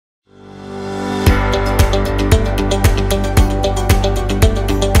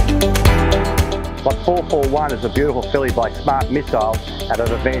541 is a beautiful filly by Smart Missile out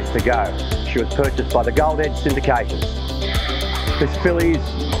of Advance to Go. She was purchased by the Gold Edge Syndications. This filly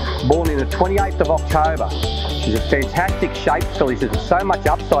is born in the 28th of October. She's a fantastic shaped filly. There's so much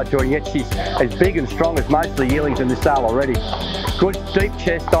upside to her, and yet she's as big and strong as most of the yearlings in this sale already. Good deep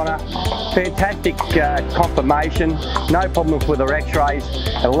chest on her, fantastic conformation, no problems with her x-rays,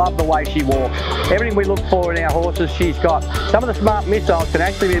 and I love the way she walks. Everything we look for in our horses she's got. Some of the Smart Missiles can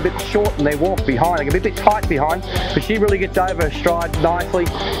actually be a bit short in their walk behind. They can be a bit tight behind, but she really gets over her stride nicely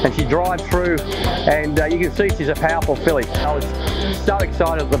and she drives through, and you can see she's a powerful filly. I was so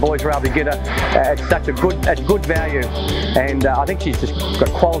excited that the boys were able to get her at such a good value, and I think she's just got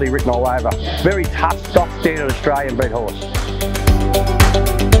quality written all over. Very tough, stock standard Australian bred horse.